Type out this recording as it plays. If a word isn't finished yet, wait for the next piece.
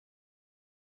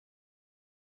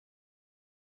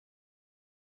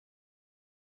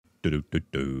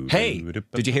Hey,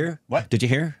 did you hear? What? Did you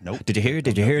hear? Nope. Did you hear?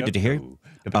 Did you hear? Did you hear?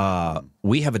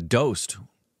 We have a Dosed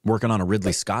working on a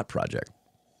Ridley Scott project.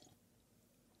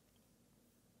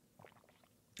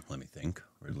 Let me think.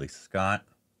 Ridley Scott.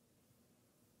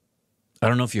 I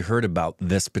don't know if you heard about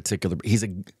this particular.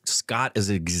 Scott is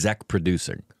exec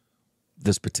producing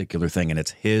this particular thing, and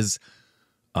it's his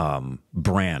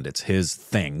brand. It's his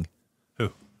thing.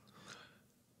 Who?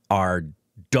 Our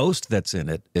Dosed that's in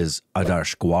it is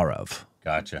Adarsh Gaurav.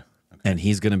 Gotcha. Okay. And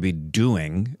he's going to be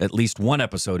doing at least one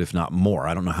episode, if not more.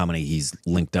 I don't know how many he's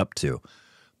linked up to.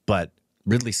 But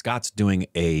Ridley Scott's doing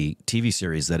a TV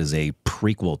series that is a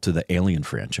prequel to the Alien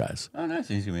franchise. Oh, nice.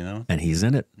 He's going to be in that one. And he's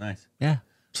in it. Nice. Yeah.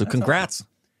 So That's congrats.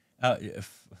 Awesome.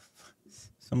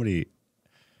 Somebody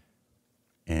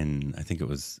in, I think it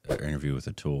was an interview with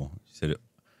Atul, said,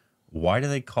 why do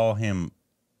they call him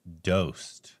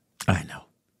Dosed? I know.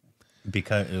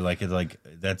 Because like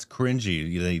that's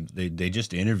cringy. They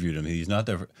just interviewed him. He's not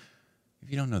there. If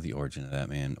you don't know the origin of that,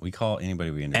 man, we call anybody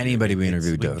we interview. Anybody we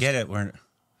interview We Dosed. get it.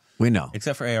 We know.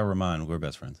 Except for A.R. Rahman, we're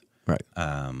best friends. Right.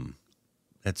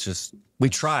 That's just We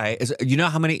try. You know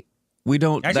how many we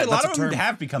don't. actually a lot that's of them term.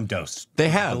 have become Dosed. They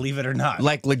have, believe it or not.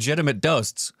 like legitimate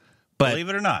Dosts. But Believe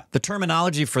it or not. the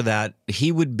terminology for that,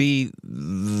 he would be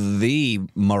the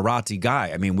Marathi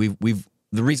guy. I mean, we've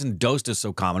the reason Dosed is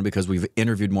so common because we've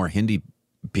interviewed more Hindi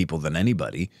people than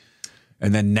anybody,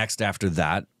 and then next after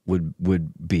that would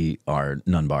be our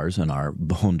Nunbars and our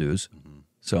Bhondus.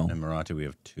 So In Marathi, we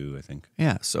have 2, I think.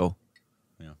 yeah, so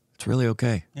Yeah. it's really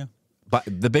okay. Yeah. But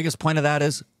the biggest point of that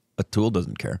is Atul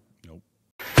doesn't care. Nope.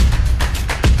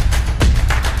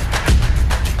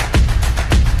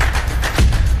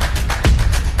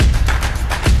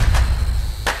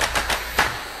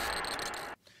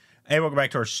 Hey, welcome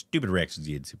back to our stupid reactions.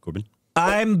 It's Corbin.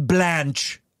 I'm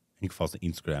Blanche. You can follow us on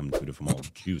Instagram and Twitter for more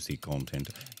juicy content.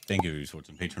 Thank you for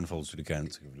some Patreon follows to the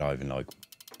accounts live and like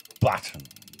button.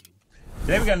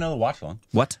 Today we got another watch along.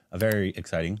 What? A very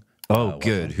exciting. Oh, watch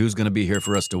good. along. Who's going to be here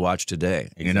for us to watch today?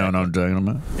 You know what I'm talking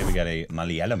about? Today we got a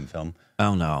Malayalam film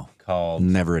Oh, no. called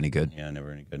Never any good. yeah,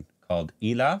 never any good. Called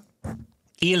Ela.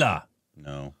 Ela.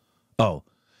 No. Oh.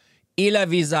 Ela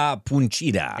Veezha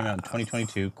Poonchira. Came out in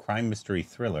 2022. Crime mystery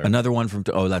thriller. Another one from,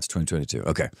 oh, that's 2022.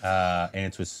 Okay. And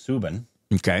it's with Soubin.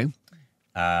 Okay.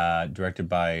 Directed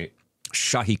by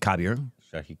Shahi Kabir.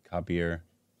 Shahi Kabir.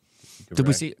 Did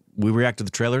we see, we reacted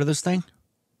to the trailer to this thing?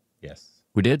 Yes.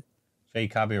 We did? Shahi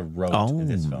Kabir wrote Oh,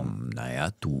 this film.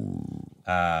 Nayatu.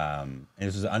 And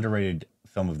this was an underrated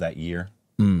film of that year.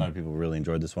 A lot of people really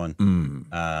enjoyed this one.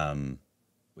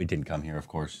 It didn't come here, of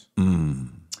course.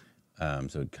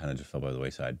 So it kind of just fell by the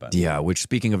wayside. But Yeah, which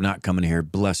speaking of not coming here,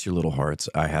 bless your little hearts.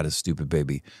 I had a stupid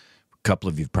baby. A couple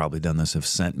of you've probably done this, have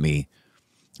sent me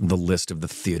the list of the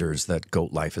theaters that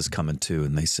Goat Life is coming to.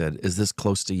 And they said, is this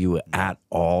close to you at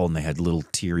all? And they had little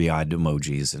teary-eyed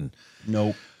emojis. And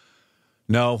nope.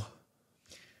 no,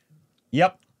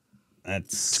 Yep.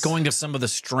 it's going to some of the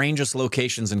strangest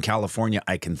locations in California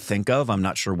I can think of. I'm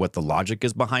not sure what the logic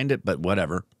is behind it, but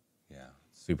whatever. Yeah,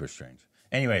 super strange.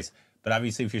 Anyways, but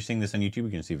obviously if you're seeing this on YouTube, you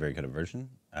can see a very cut version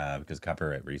because of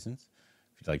copyright reasons.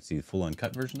 If you'd like to see the full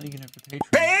uncut version, you can have the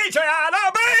Patreon.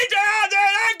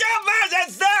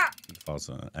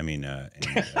 Also, I mean,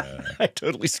 I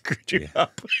totally screwed you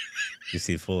up. you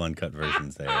see full uncut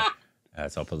versions there.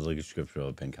 So I'll put the link in the description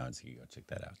below, pin comments, so you can go check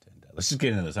that out. And let's just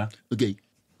get into this, huh? Okay.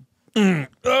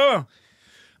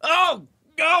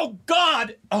 Oh,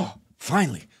 God. Oh,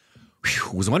 finally.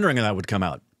 Whew, was wondering if that would come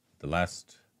out. The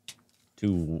last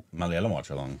 2 Malayalam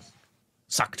watch-alongs.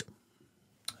 Sucked.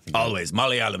 Always.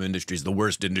 Malayalam industry is the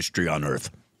worst industry on earth.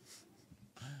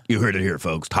 You heard it here,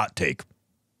 folks. Hot take.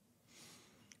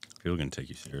 People are going to take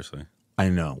you seriously. I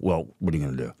know. Well, what are you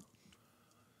going to do?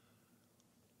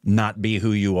 Not be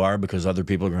who you are because other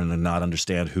people are going to not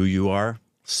understand who you are?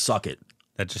 Suck it.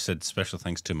 That just said special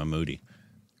thanks to Mahmoodi.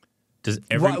 Does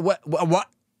every What?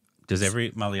 Does every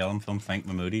Malayalam film thank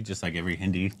Mahmoodi, just like every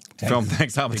Hindi Film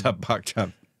thanks, Amitabh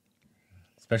Bachchan.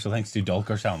 Special thanks to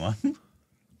Dolkar Salman.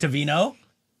 Tavino.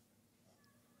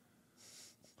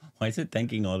 Why is it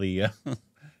thanking all the...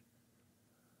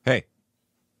 Hey.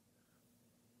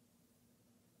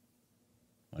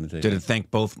 Did it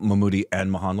thank both Mahmoodi and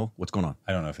Mohandal? What's going on?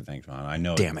 I don't know if it thanks Mahmoodi. I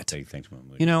know Damn it. Thanks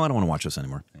Mahmoodi. You know, I don't want to watch this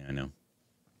anymore. Yeah, I know.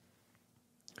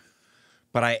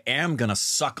 But I am going to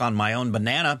suck on my own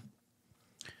banana.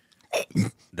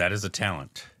 That is a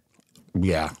talent.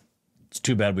 Yeah. It's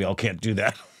too bad we all can't do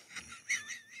that.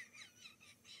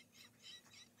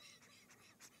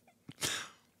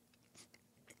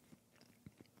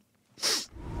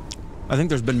 I think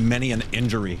there's been many an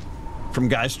injury from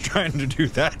guys trying to do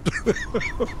that.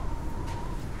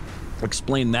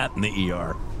 Explain that in the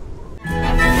ER.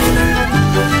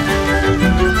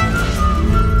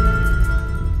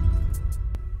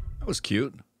 That was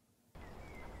cute.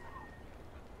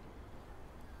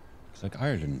 It's like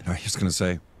Ireland. I was going to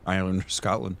say Ireland or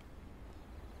Scotland.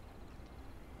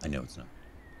 I know it's not.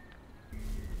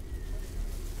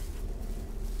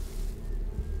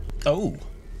 Oh,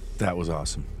 that was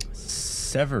awesome.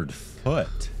 Severed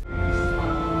foot.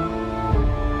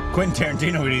 Quentin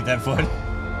Tarantino would eat that foot.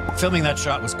 Filming that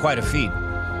shot was quite a feat.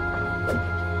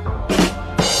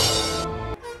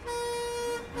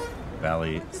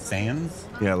 Valley Sands?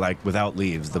 Yeah, like without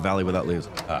leaves. The valley without leaves.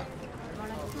 Ah.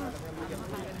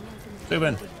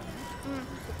 Soubin.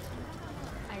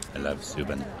 I love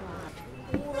Soubin.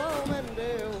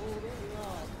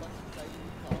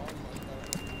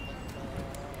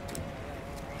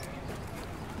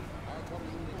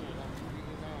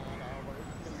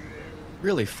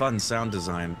 Really fun sound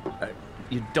design.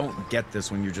 You don't get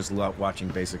this when you're just watching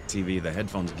basic TV. The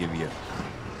headphones give you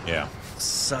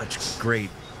such great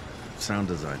sound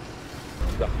design.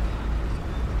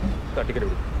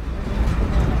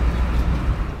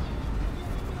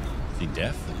 Is he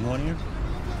deaf in one ear?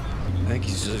 I think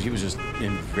he was just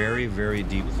in very, very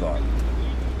deep thought.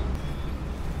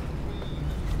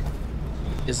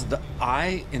 Is the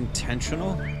eye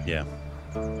intentional? Yeah.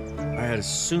 I had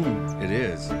assumed it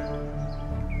is.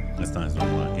 That's not his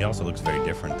normal. He also looks very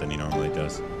different than he normally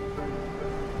does.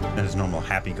 Than his normal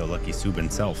happy-go-lucky Soubin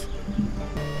self.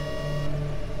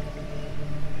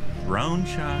 Drone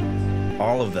shot.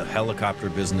 All of the helicopter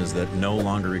business that no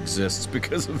longer exists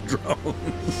because of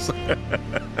drones.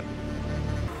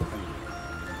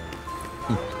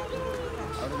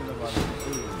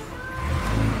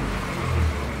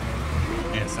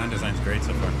 Yeah, sound design's great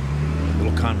so far.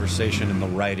 Little conversation in the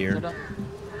right ear.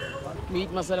 Meat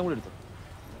masala കൂടി എടുത്തു.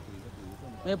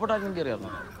 മേപ്പോട്ടാക്കും കയറിയായിരുന്നു.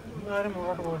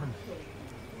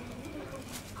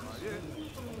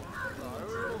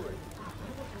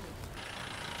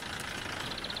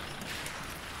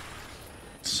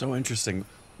 So interesting.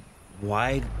 Why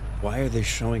are they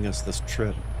showing us this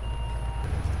trip?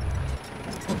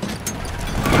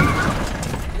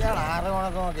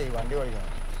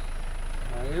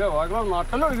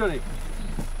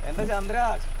 എന്റെ ചന്ദ്ര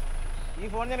ഈ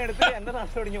phone ഞാൻ എടുത്ത് എന്റെ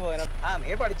നാട്ടിൽ ഒടിഞ്ഞു പോകാൻ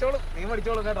നീ പഠിച്ചോളൂ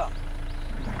കേട്ടോ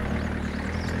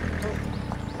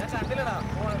ഞാൻ കണ്ടില്ലടാ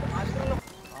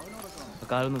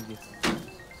കാലം നോക്കി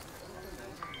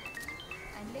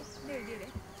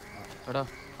എടാ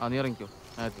നീ ഇറങ്ങിക്കോ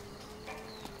നേരത്തെ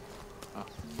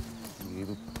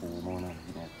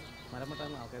മരം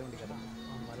വെട്ടാൻ ആൾക്കാരെ വേണ്ടി കേട്ടോ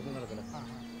മരം നടക്കില്ല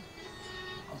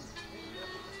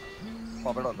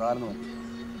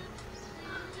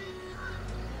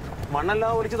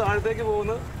മണ്ണെല്ലാം ഒലിച്ച് താഴത്തേക്ക്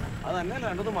പോകുന്നു അത് തന്നെയല്ല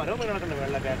രണ്ടത് മരവും കിടക്കണ്ടേ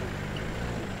വെള്ളക്കാറ്റ്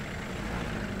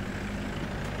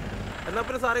എന്നാ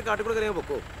പിന്നെ സാറേ കാട്ടിക്കൂടെ കറിയാൻ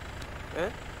പൊക്കോ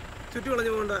ചുറ്റി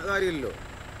കളഞ്ഞു പോകേണ്ട കാര്യമില്ലല്ലോ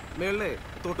മേളിലെ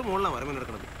തൊട്ട് മുകളിലാണ് മരം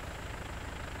കിടക്കണത്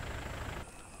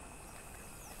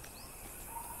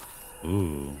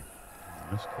Ooh,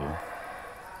 that's cool.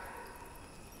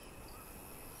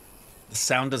 The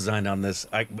sound design on this,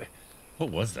 What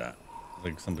was that?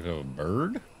 Like something of a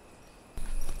bird?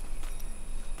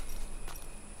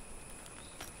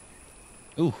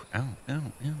 Ooh, ow, ow,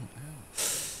 ow, ow.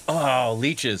 Oh,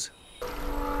 leeches.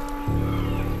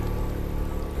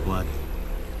 Blood.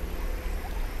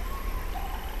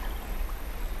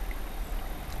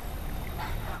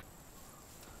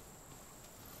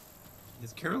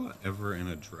 Is Kerala ever in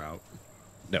a drought?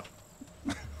 No.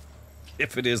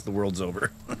 If it is, the world's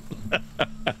over.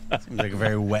 Seems like a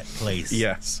very wet place.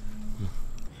 Yes.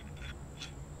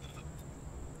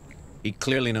 He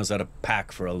clearly knows how to pack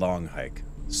for a long hike.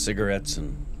 Cigarettes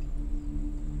and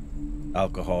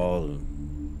alcohol.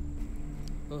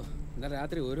 ഇന്നലെ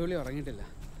രാത്രി ഒരു വിളി ഉറങ്ങിയിട്ടില്ല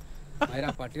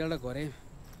ആ പട്ടികളുടെ കുറയും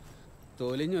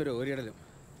തൊലിഞ്ഞൊരു ഓരിയിടലും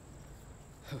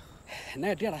എന്നാ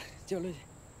കിട്ടിയാടാ ചെള്ളു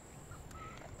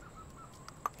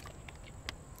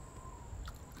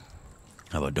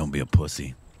How about don't be a pussy?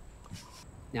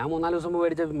 ഞാൻ 3-4 ദിവസം മുമ്പ്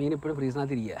മേടിച്ച മീൻ ഇപ്പോഴും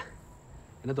ഫ്രീസിനകത്തിരിക്കുക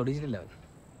എന്നെ തൊടിച്ചിട്ടില്ല അവൻ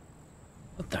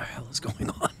What the hell is going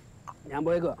on? ഞാൻ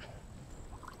പോയേക്കുവാ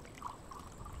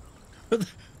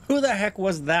Who the heck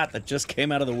was that just came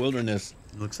out of the wilderness?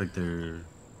 It looks like they're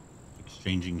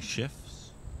exchanging shifts,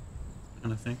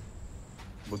 kind of thing.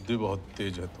 बुद्धि बहुत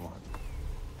तेज है तुम्हारी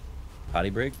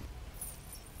Potty break?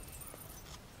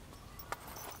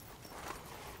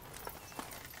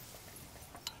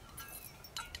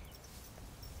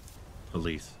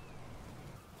 Police.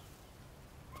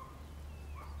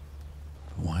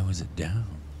 Why was it down?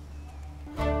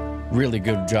 Really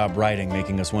good job writing,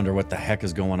 making us wonder what the heck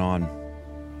is going on.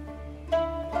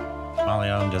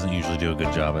 Malayalam doesn't usually do a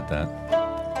good job at that.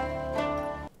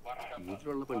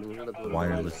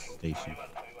 wireless station.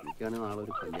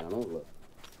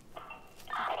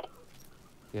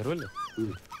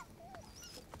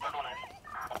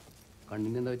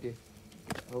 കണ്ണിനെന്താ പറ്റിയേ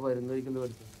അപ്പോൾ വരുന്നതായിരിക്കും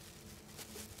പഠിച്ചു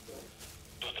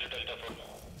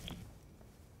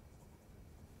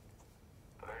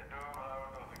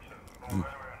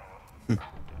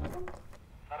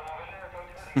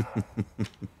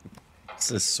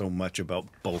Says so much about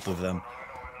both of them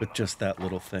with just that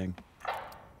little thing.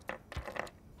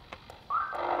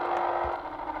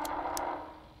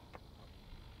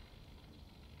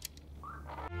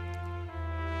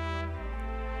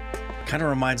 Kind of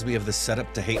reminds me of the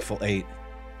setup to Hateful Eight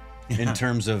in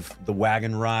terms of the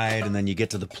wagon ride, and then you get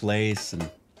to the place, and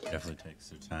Definitely takes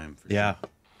their time. For yeah.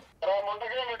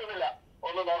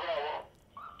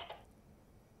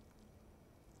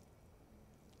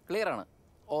 Clear ആണ്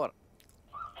over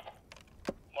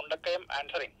Mundakayam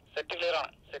answering set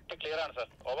clear ആണ് sir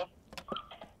over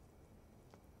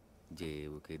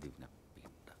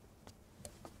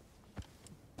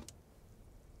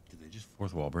Did they just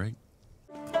fourth wall break?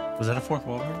 Was that a fourth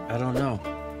wall break? I don't know.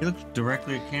 He looked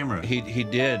directly at camera. He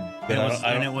did, but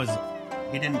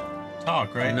he didn't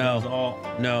talk, right? No. It was all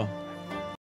no.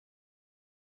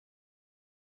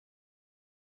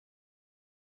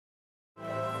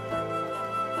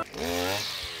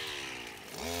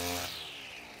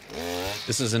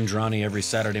 This is Indrani every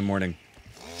Saturday morning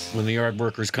when the yard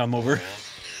workers come over.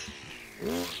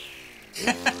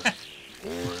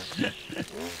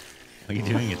 Why are you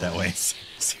doing it that way?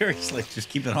 Seriously, just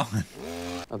keep it on.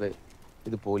 അതെ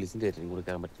ഇത് പോലീസിൻ്റെ ഏറ്റവും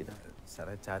കൊടുക്കാൻ പറ്റില്ല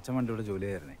സാറേ ചാച്ചൻ വണ്ടി ഇവിടെ ജോലി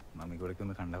ആയിരുന്നേ മമ്മിക്ക് ഇവിടേക്ക്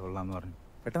ഒന്ന് കണ്ടാ കൊള്ളാന്ന് പറഞ്ഞു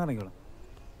പെട്ടെന്ന് ഇറങ്ങിക്കോളാം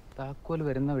താക്കോൽ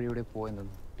വരുന്ന വഴി ഇവിടെ പോയെന്നു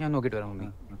ഞാൻ നോക്കിയിട്ട് വരാം mummy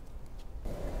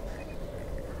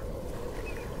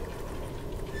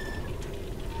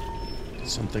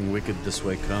Something wicked this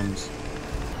way comes.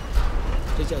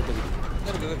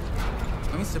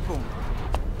 Mummy step പോകും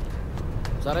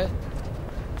സാറേ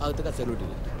അകത്ത്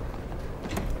കസേരൂട്ടില്ല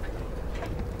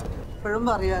ഇപ്പോഴും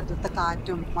പറയാത്ത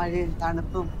കാറ്റും മഴയും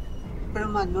തണുപ്പും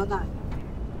ഇപ്പോഴും വന്നോന്നാണ്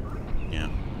Yeah.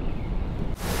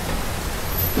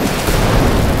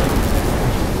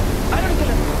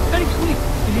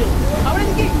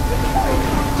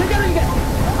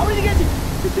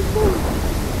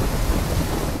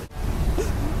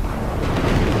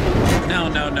 No,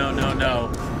 no, no, no, no.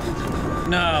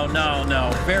 No, no,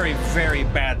 no. Very, very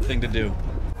bad thing to do.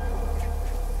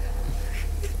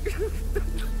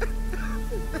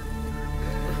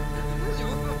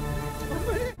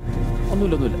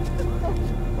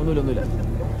 ഒന്നുമില്ല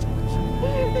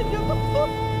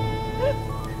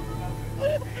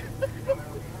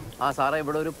ആ സാറേ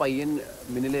ഇവിടെ ഒരു പയ്യൻ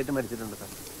മിന്നിലേറ്റ് മരിച്ചിട്ടുണ്ട്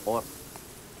sir or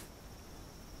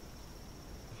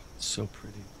So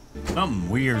pretty. Something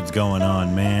weird's going on,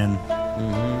 man.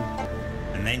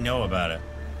 And they know about it.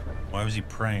 Why was he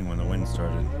praying when the wind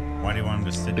started? Why do you want him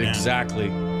to sit down? Exactly.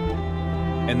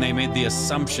 And they made the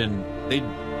assumption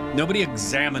nobody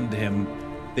examined him.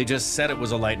 They just said it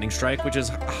was a lightning strike, which is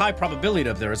high probability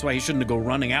up there. That's why he shouldn't go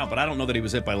running out. But I don't know that he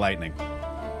was hit by lightning.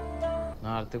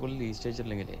 നാളത്തേക്കുള്ള least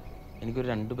അയച്ചിട്ടില്ലെങ്കിലേ എനിക്കൊരു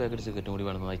 2 packet സിഗരറ്റും കൂടി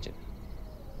വേണമെന്ന് അയച്ചു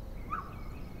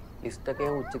ലിസ്റ്റൊക്കെ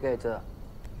ഞാൻ ഉച്ചയ്ക്ക് അയച്ചതാ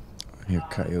Here,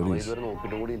 coyotes. ഇതുവരെ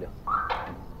നോക്കിയിട്ടും കൂടിയില്ല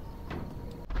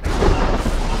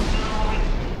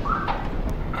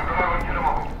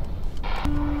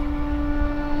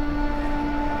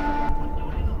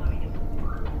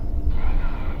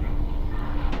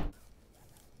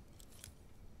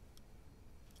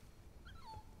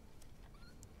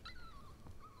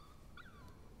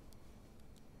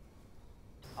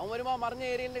അവൻ വരുമ്പോ മറിഞ്ഞ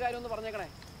ഏരിയന്റെ കാര്യം ഒന്ന് പറഞ്ഞേക്കണേ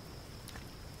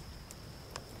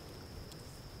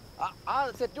ആ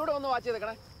സെറ്റൂടെ ഒന്ന് വാച്ച്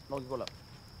ചെയ്തേക്കണേ നോക്കിക്കോളാം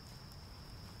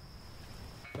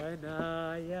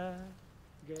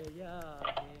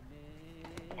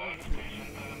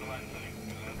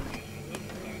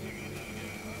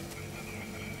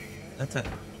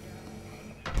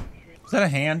Is that a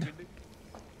hand?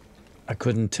 I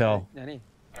couldn't tell.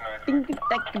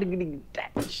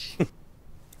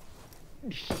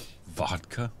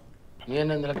 Vodka? നീ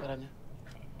എന്നെ ഇന്നലെ പറഞ്ഞ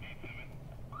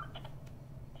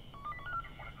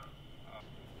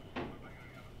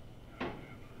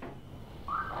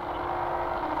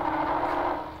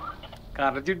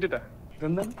കറച്ചിട്ടാ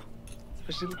ഇതെന്താണ്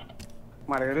സ്പെഷ്യൽ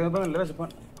മലകറി വന്നപ്പോ നല്ല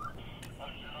വിശപ്പാണ്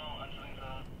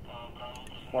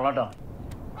കൊള്ളാട്ടോ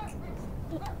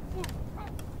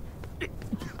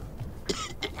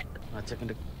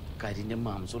അച്ചക്കൻ്റെ കരിഞ്ഞ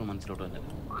മാംസവും മനസ്സിലോട്ട്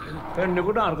വന്നത് എന്നെ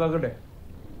കൂടെ ആർക്കാക്കട്ടെ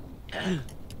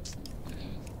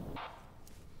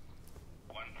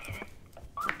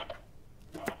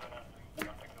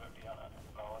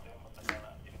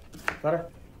സാറേ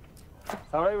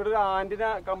സാറേ ഇവിടെ ഒരു ആന്റിന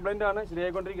കംപ്ലൈന്റ് ആണ്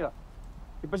ശരിയായിക്കൊണ്ടിരിക്കുക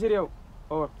ഇപ്പൊ ശരിയാവും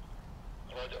Over.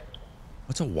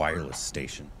 What's a wireless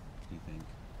station, do you think?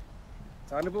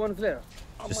 സാറിന് ഇപ്പൊ മനസ്സിലായോ?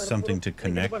 Just something to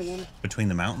connect between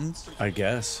the mountains? I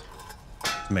guess.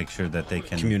 To make sure that they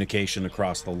can... Communication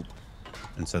across the...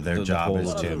 And so their job whole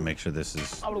is of to it. make sure this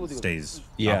stays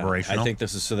Yeah, operational? I think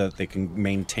this is so that they can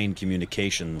maintain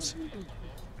communications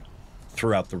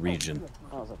throughout the region.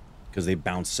 Because they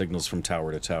bounce signals from tower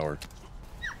to tower.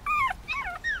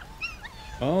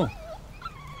 Oh.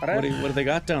 What do they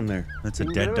got down there? That's a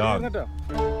dead dog.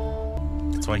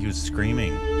 That's why he was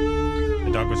screaming.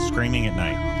 The dog was screaming at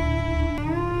night.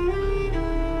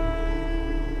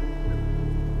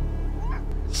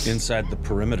 Inside the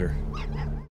perimeter.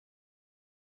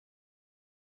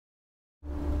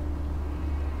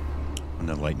 When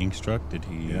the lightning struck, did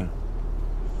he... Yeah.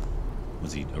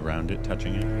 Was he around it,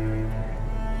 touching it?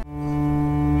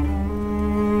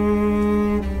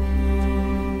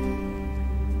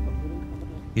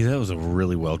 Yeah, that was a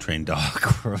really well-trained dog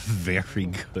for a very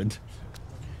good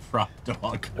prop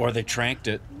dog. Or they tranked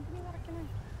it,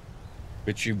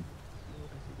 which you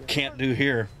can't do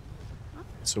here.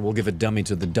 So we'll give a dummy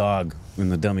to the dog when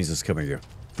the dummies is coming here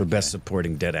for best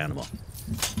supporting dead animal.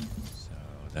 So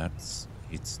that's...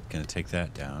 He's going to take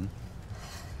that down.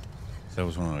 So that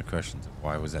was one of my questions.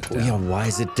 Why was that down? Oh, yeah, why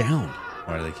is it down?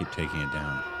 Why do they keep taking it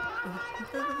down?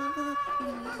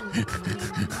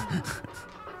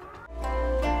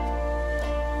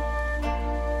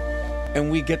 And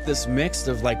we get this mix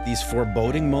of like these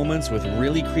foreboding moments with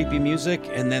really creepy music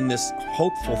and then this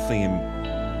hopeful theme.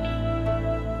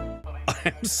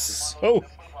 I'm so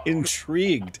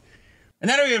intrigued. And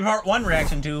that'll be part one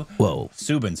reaction to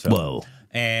Soubin's film. Whoa.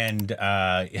 And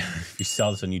if you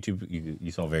saw this on YouTube,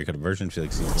 you saw a very cut version. If you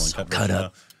like see the full cut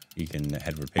version, you can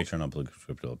head over to Patreon. I'll put a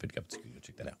description. I'll pick it up. So you can go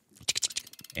check that out.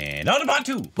 And on to part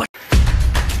two. What?